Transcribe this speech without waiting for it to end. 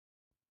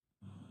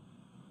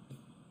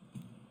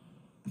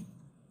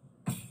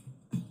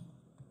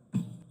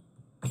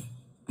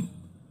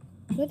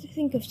let's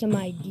think of some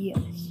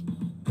ideas.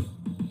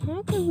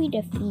 How can we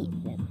defeat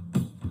them?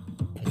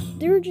 But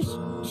there are just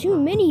too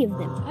many of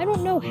them. I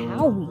don't know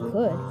how we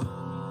could.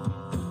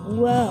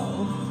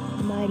 Well,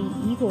 Mighty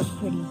Eagle's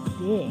pretty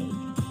big.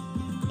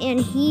 And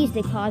he's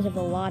the cause of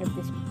a lot of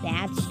this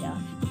bad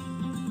stuff.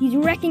 He's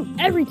wrecking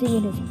everything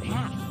in his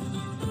path.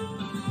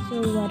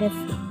 So what if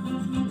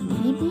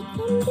we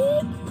become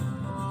big?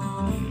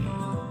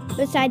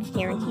 Besides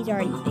Terrence, he's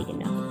already big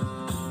enough.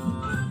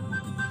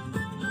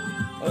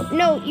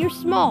 No, you're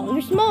small.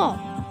 You're small.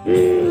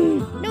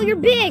 No, you're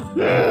big.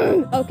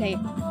 Okay,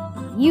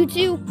 you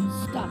two,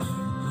 stop.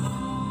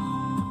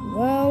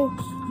 Well,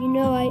 you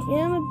know, I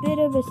am a bit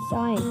of a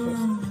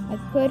scientist. I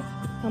could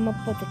come up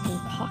with a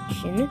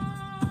concoction.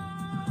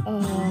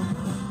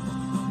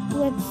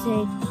 Let's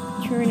say,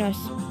 turn us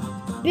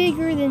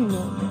bigger than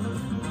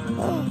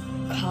normal.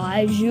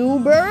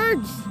 Kaiju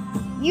birds,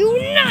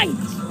 unite!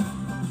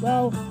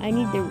 Well, I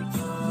need the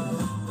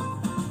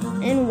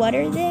resources. And what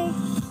are they?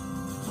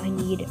 I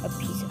need a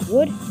piece of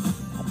wood,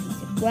 a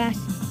piece of glass,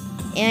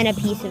 And a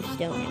piece of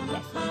stone, I'm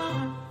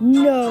guessing.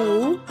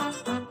 no,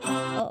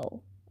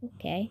 Oh,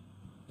 okay.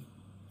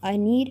 I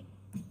need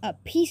a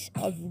piece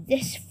of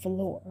this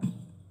floor.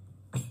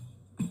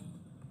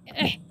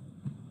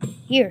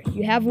 Here,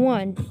 you have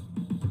one.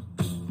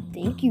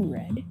 Thank you,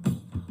 Red.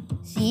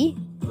 See?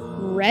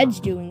 Red's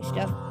doing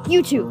stuff.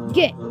 You two,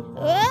 get!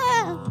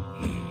 Ah!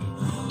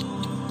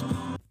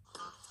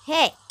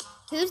 Hey,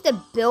 who's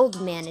the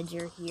build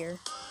manager here?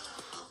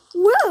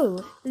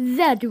 Whoa,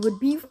 that would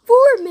be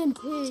Foreman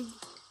Pig.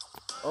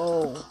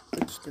 Oh,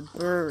 it's the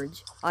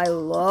birds. I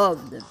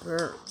love the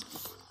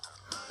birds.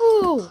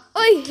 Oh,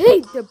 I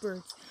hate the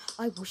birds.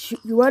 I will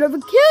shoot you out of a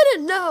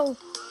cannon now.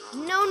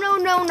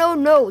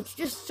 No, it's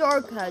just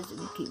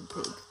sarcasm, King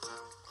Pig.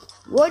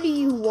 What do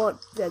you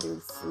want,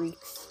 feathered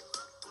freaks?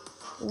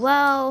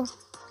 Well,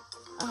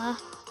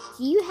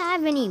 do you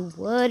have any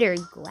wood or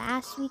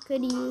glass we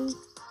could use?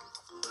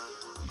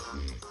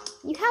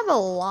 You have a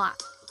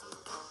lot.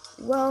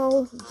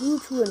 Well, due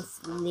to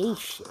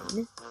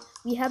inflation,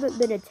 we haven't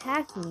been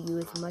attacking you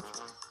as much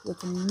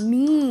with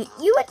me.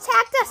 You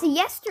attacked us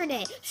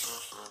yesterday.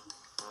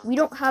 We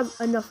don't have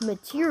enough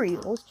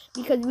materials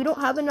because we don't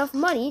have enough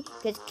money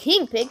because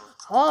King Pig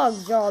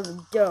hogs all the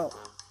dough.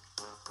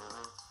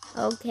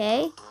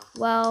 Okay,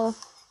 well,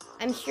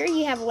 I'm sure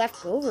you have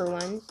leftover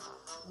ones.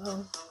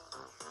 Well,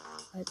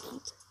 I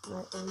keep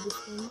my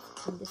oldest ones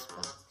in this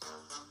box.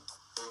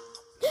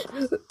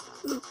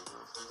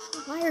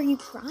 Why are you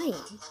crying?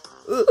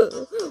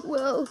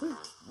 Well,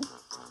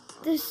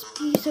 this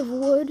piece of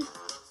wood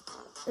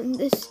and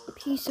this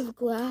piece of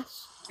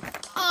glass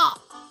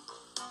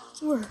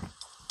were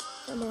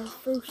from our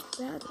first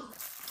battle.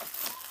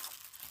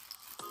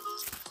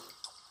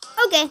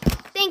 Okay,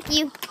 thank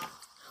you.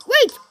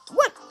 Wait,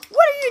 what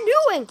are you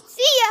doing?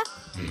 See ya!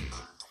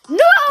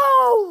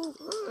 No!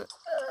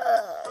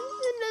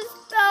 The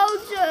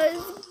nostalgia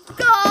is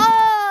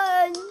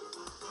gone!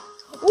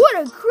 What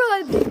a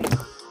crybaby!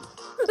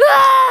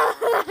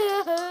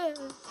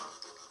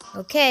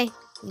 Okay,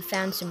 we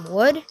found some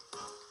wood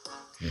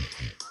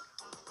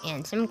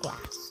and some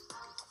glass.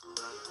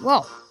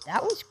 Whoa,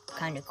 that was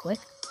kind of quick.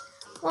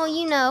 Well,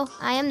 you know,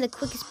 I am the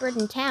quickest bird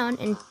in town,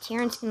 and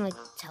Terrence can,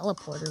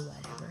 teleport or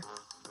whatever.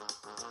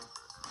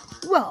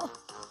 Well,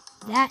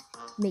 that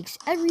makes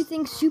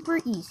everything super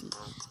easy.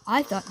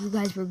 I thought you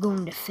guys were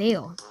going to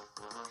fail.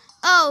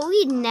 Oh,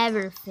 we'd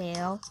never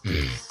fail.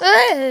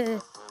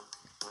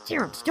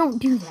 Terrence, don't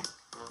do that.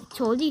 I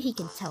told you he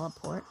can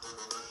teleport.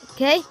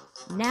 Okay,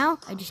 now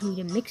I just need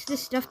to mix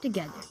this stuff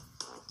together.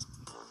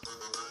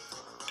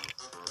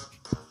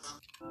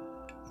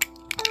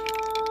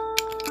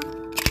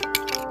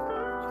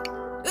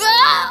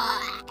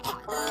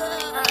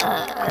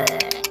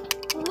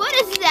 What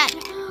is that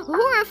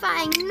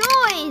horrifying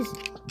noise?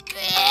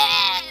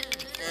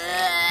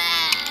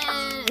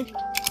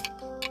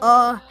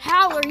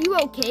 Hal, are you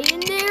okay in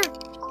there?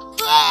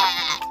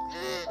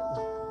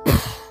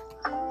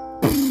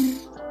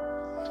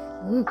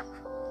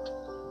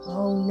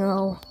 Oh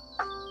no.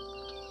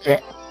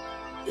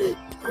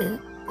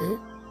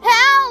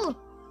 Hal!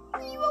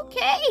 Are you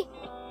okay?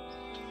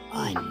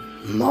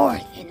 I'm more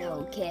than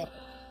okay.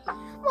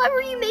 Why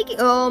were you making...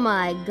 Oh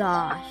my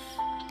gosh.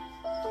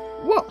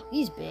 Whoa,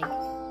 he's big.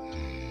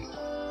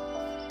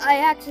 I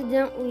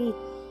accidentally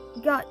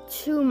got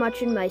too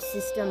much in my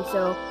system,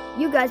 so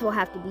you guys will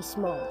have to be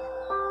smaller.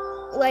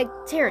 Like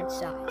Terrence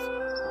size.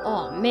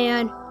 Oh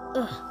man.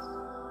 Ugh.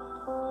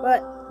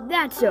 But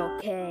that's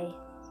okay.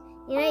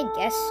 Yeah, I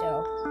guess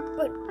so.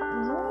 But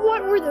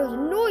what were those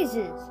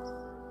noises?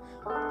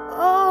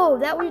 Oh,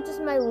 that was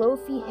just my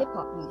lo-fi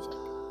hip-hop music.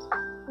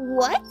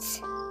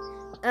 What?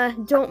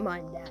 Don't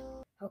mind that.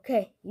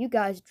 Okay, you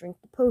guys drink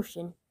the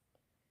potion.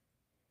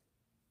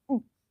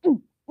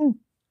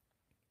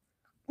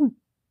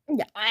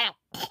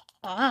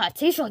 It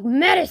tastes like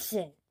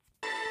medicine.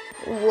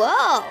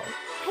 Whoa,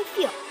 I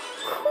feel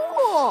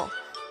cool.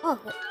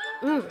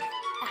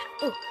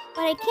 But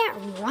I can't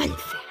run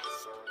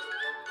fast.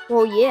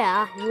 Well,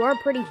 yeah, you are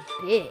pretty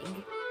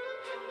big.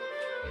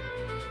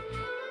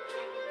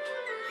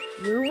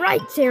 You're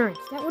right, Terrence.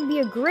 That would be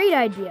a great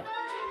idea.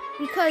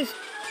 Because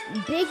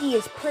Biggie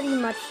is pretty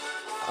much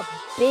a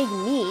big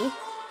me.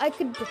 I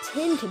could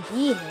pretend to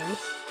be him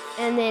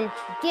and then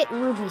get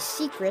Ruby's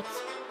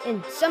secrets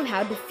and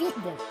somehow defeat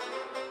them.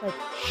 Like,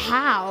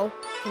 how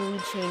can we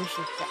change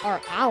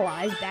our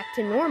allies back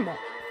to normal?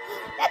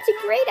 That's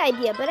a great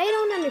idea, but I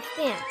don't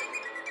understand.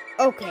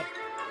 Okay,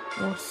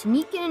 we'll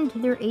sneak into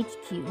their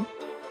HQ.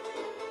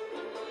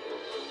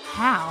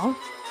 Hal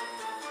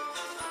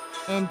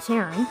and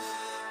Terrence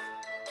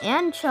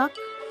and Chuck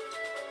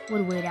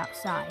would wait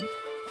outside.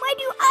 Why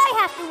do I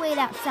have to wait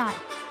outside?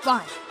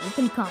 Fine, you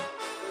can come.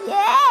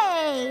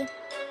 Yay!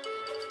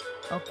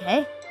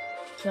 Okay,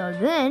 so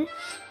then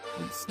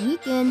we'd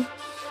sneak in.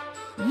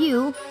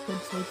 You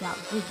could take out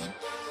Biggie.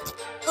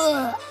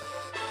 Ugh.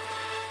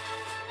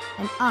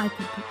 And I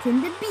could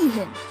pretend to be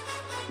him.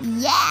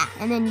 Yeah!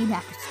 And then you'd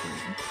have to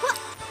scream.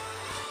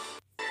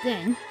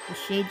 Then the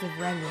Shades of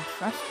Red would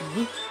trust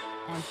me,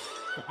 and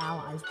the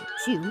allies would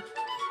too,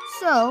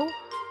 so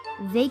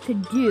they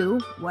could do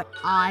what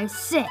I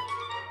say.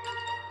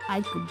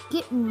 I could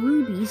get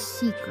Ruby's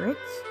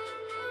secrets.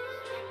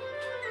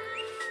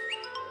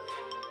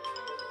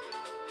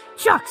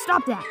 Chuck,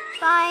 stop that!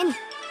 Fine.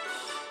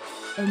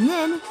 And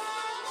then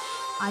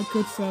I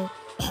could say,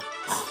 No!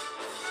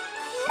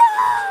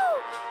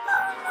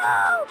 Oh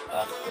no!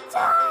 Biggie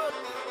died!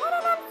 What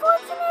an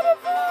unfortunate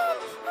event!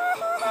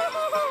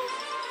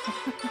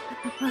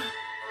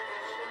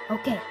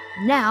 okay,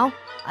 now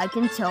I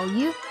can tell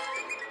you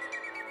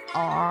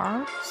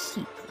our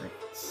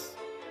secrets.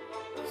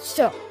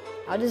 So,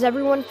 how does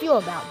everyone feel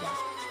about that?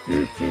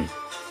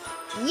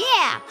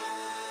 Yeah!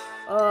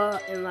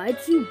 Am I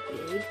too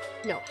big?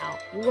 No, Hal,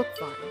 you look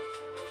fine.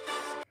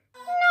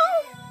 No!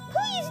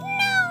 Please,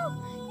 no!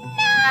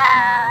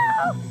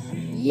 No!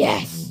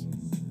 Yes!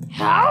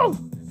 Hal?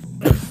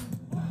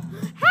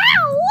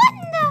 How? What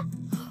in the...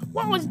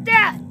 What was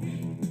that?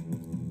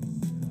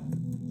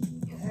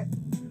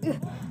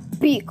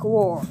 Beak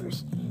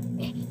Wars.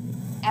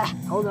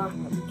 Hold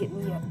on, let me get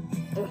me up.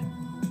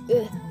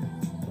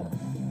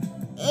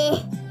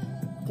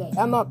 Okay,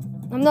 I'm up.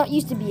 I'm not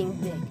used to being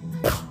big.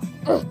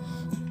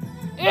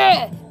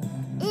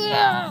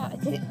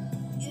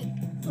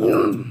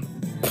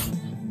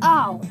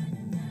 Ow.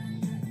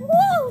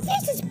 Whoa,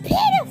 this is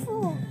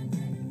pitiful!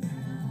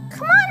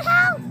 Come on,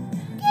 Hal!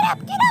 Get up,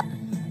 get up!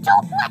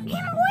 Don't let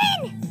him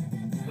win!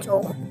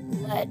 Don't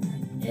let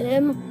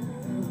him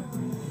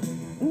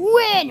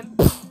win!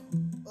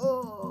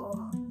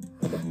 Oh,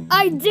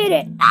 I did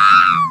it!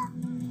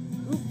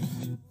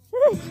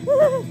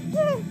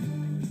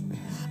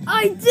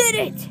 I did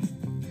it!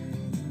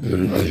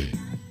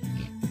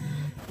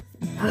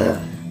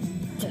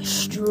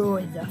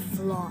 Destroy the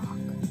flock.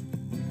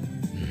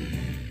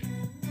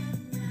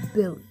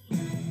 Billy,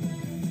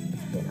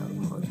 it's been a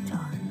long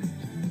time.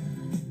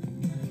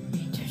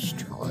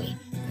 Destroy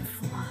the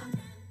flock.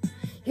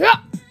 Yeah!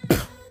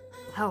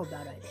 How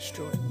about I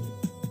destroy you?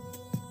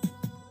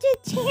 Did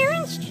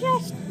Terrence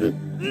just...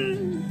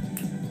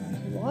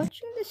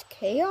 Watching this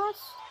chaos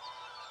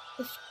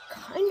is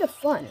kind of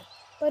fun,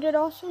 but it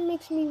also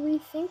makes me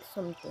rethink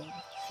some things.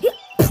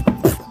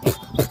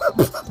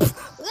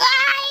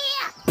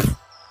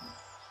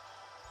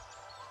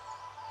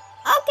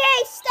 Okay,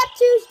 step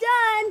 2's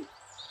done.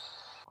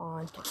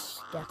 On to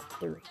step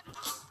 3.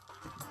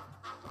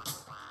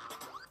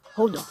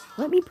 Hold on,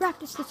 let me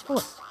practice this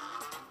voice.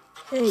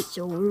 Hey,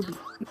 so Ruby.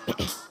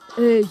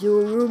 Hey,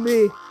 so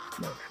Ruby.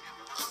 No.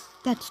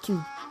 That's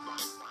too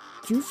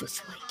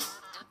doofus-like.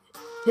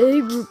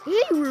 Hey,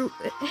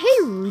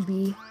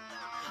 Ruby.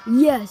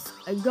 Yes,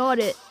 I got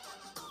it.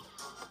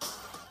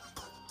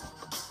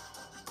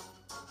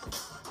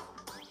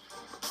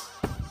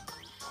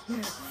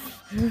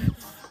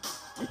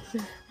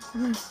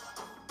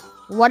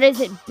 What is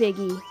it,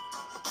 Biggie?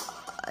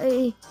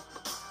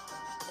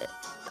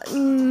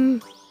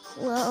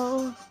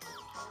 Well...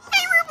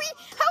 Hey, Ruby,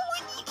 how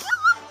would you go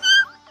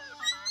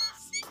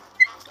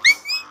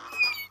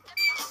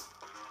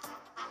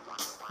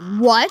now?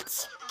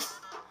 What?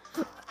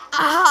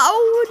 How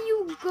would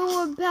you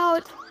go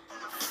about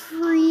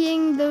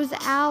freeing those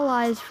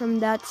allies from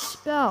that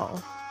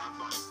spell?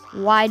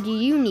 Why do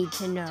you need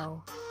to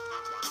know?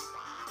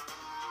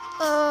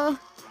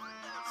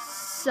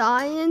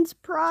 Science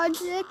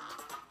project?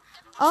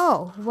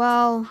 Oh,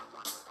 well,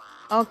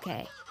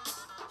 okay.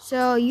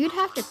 So you'd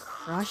have to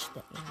crush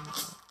the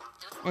amulet.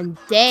 And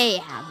they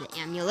have the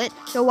amulet,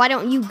 so why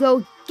don't you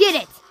go get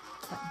it?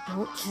 But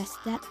don't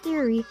test that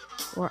theory,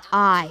 or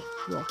I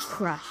will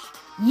crush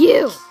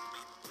you.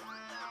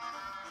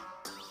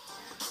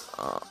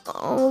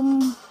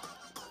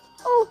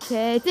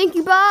 Okay, thank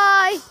you,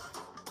 bye.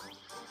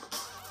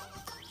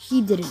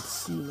 He didn't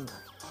see me.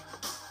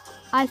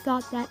 I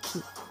thought that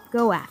too.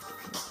 Go after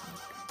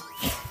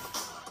him.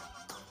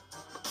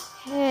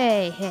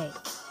 Hey.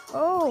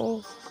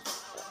 Oh.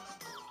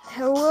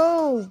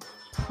 Hello,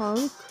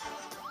 punk.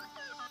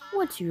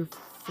 What's your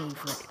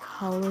favorite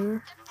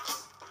color?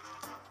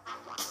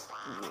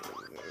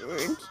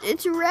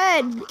 It's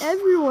red.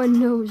 Everyone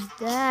knows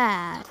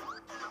that.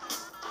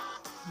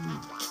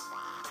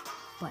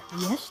 But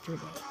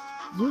yesterday,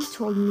 you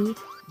told me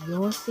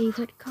your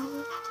favorite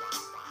color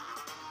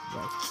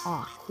was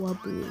aqua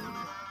blue.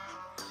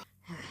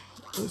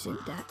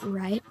 Isn't that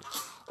right?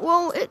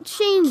 Well, it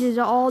changes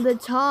all the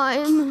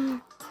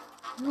time.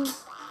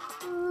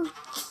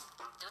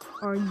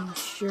 Are you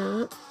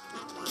sure?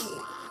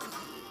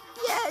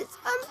 Yes,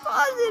 I'm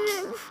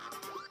positive.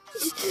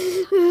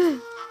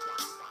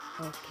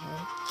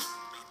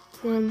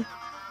 Okay.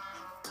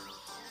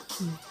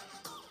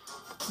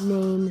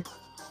 Then,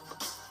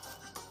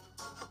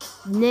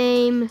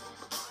 name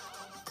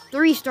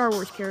 3 Star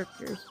Wars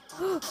characters.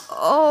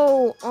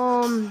 Oh,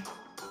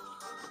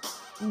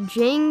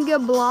 Jenga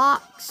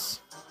blocks,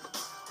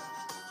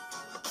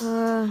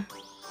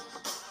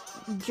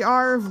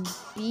 jar of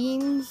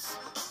beans,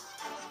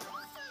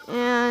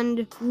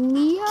 and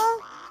Leia?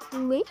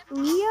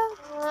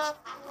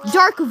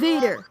 Dark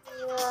Vader.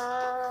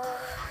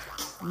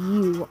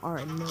 You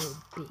are no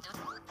Biggie.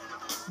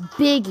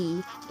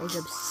 Biggie is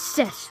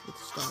obsessed with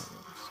Star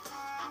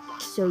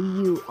Wars. So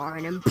you are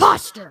an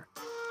imposter.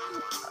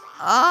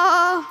 No,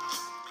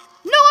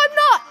 I'm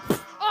not.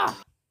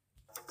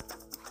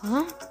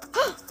 Huh?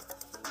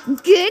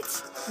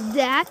 Get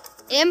that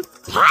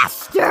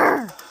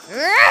imposter!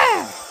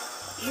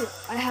 Here,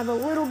 I have a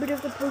little bit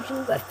of the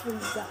potion left for you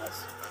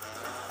guys.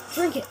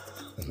 Drink it.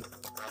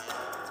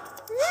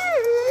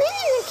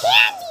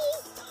 Candy!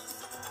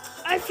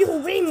 I feel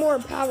way more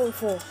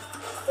powerful.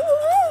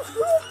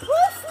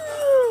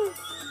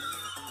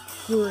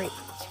 Great.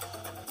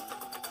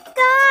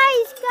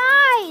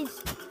 Guys!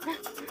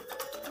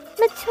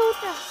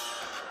 Matilda,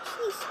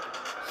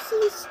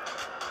 she's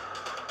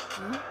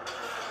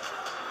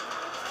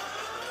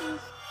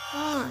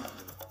gone.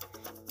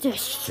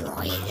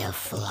 Destroy the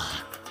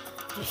flock.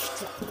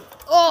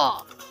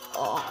 Oh!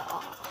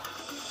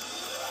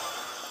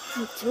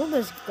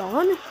 Matilda's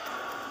gone?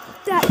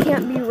 That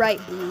can't be right,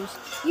 Blues.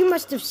 You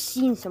must have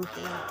seen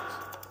something else.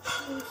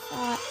 She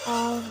saw it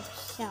all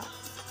herself.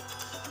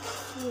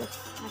 She was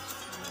touched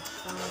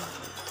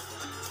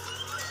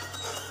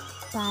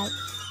by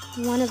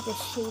one of the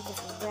shades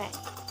of red.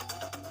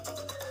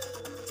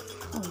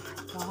 Oh my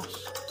gosh.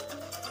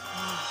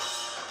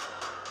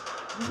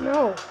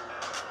 No.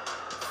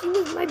 She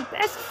was my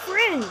best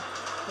friend.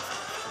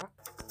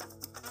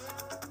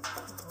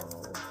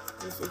 Oh,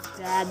 this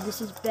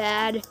is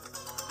bad.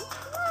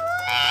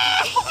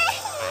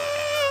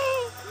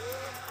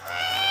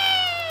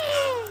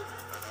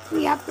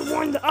 We have to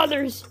warn the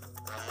others.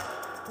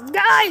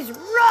 Guys,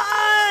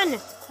 run!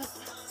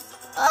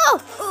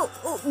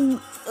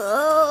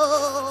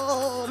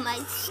 Oh, my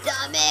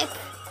stomach.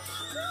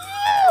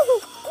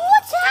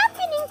 What's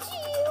happening to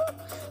you?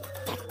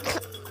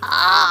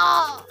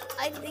 Oh,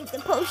 I think the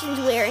potion's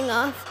wearing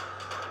off.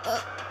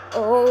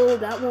 Oh,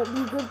 that won't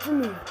be good for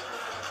me.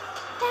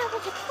 That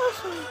was a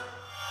potion.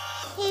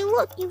 Hey,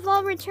 look, you've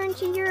all returned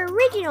to your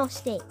original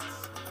states.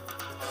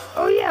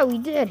 Oh yeah, we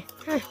did.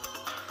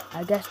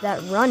 I guess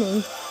that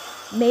running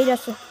made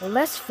us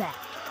less fat.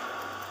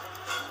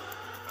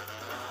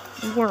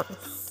 We weren't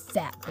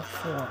fat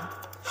before.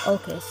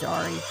 Okay,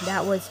 sorry.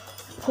 That was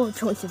a poor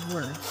choice of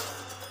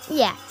words.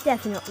 Yeah,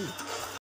 definitely.